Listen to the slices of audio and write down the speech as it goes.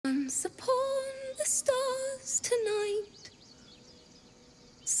Dance upon the stars tonight.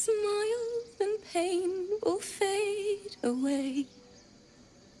 Smile and pain will fade away.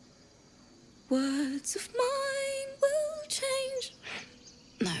 Words of mine will change.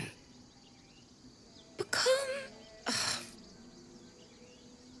 No. Become...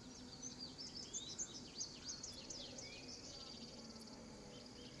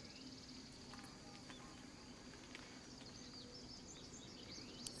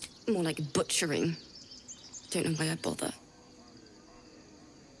 More like butchering. Don't know why I bother.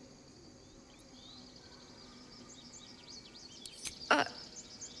 I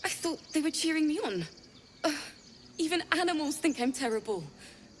thought they were cheering me on. Even animals think I'm terrible.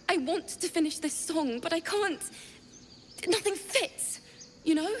 I want to finish this song, but I can't. Nothing fits,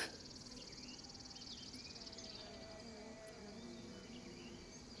 you know?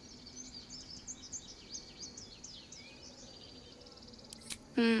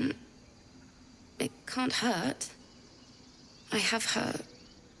 It can't hurt. I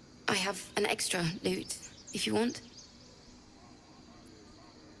have an extra lute, if you want.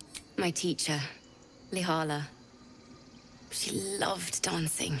 My teacher, Lihala. She loved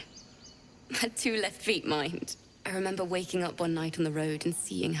dancing. Had two left feet, mind. I remember waking up one night on the road and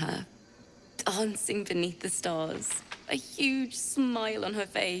seeing her, dancing beneath the stars, a huge smile on her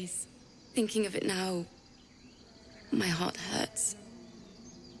face. Thinking of it now, my heart hurts.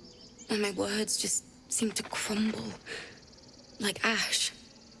 And my words just seem to crumble, like ash.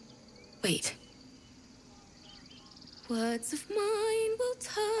 Wait. Words of mine will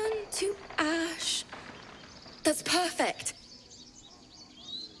turn to ash. That's perfect.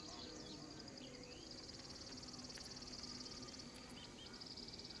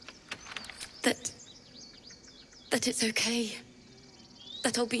 That it's okay.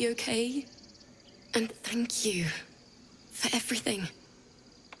 That I'll be okay. And thank you for everything.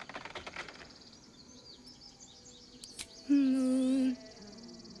 Moon,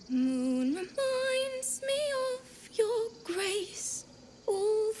 moon reminds me of your grace.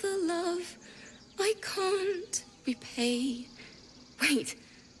 All the love I can't repay. Wait.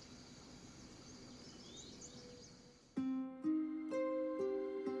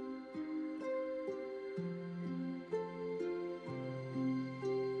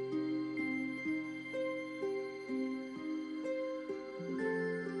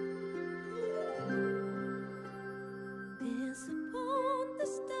 Dance upon the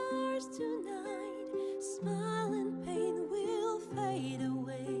stars tonight. Smile and pain will fade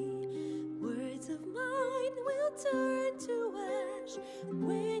away. Words of mine will turn to ash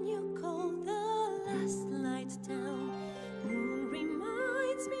when you call the last lights down. Moon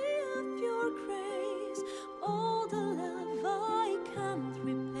reminds me of your grace. All the love I can't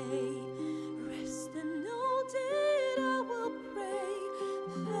repay. Rest and know that I will pray.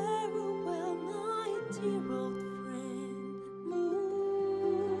 Farewell, my dear old friend.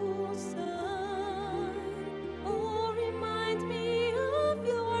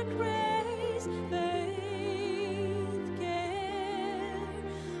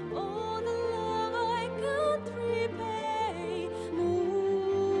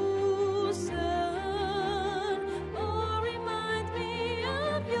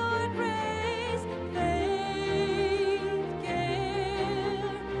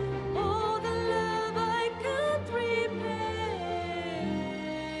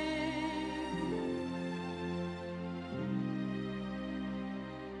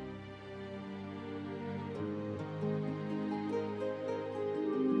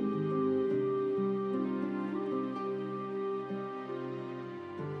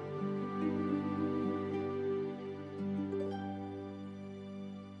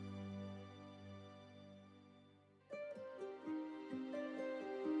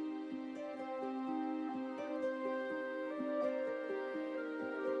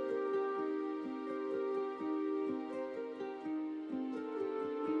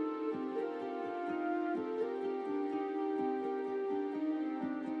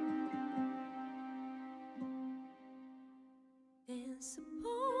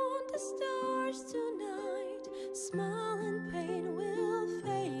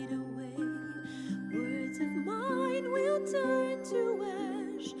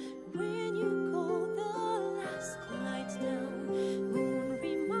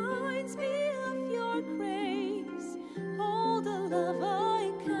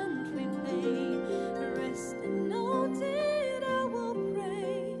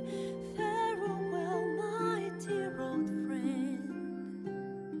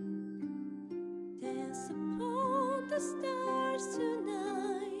 Dance upon the stars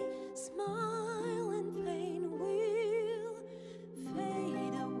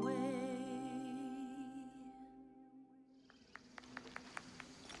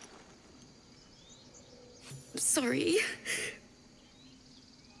sorry.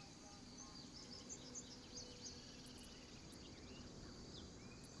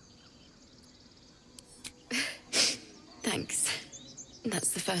 Thanks.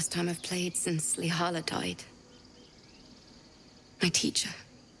 That's the first time I've played since Lihala died. My teacher.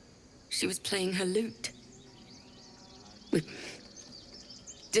 She was playing her lute. We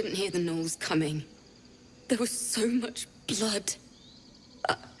didn't hear the gnolls coming. There was so much blood.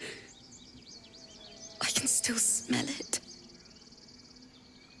 I can still smell it.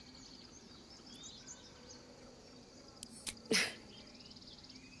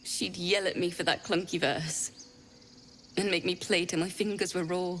 She'd yell at me for that clunky verse. And make me play till my fingers were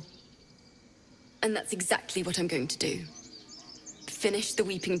raw. And that's exactly what I'm going to do. Finish the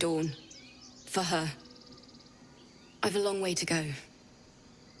Weeping Dawn. For her. I've a long way to go.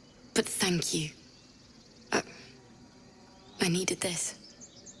 But thank you. I needed this.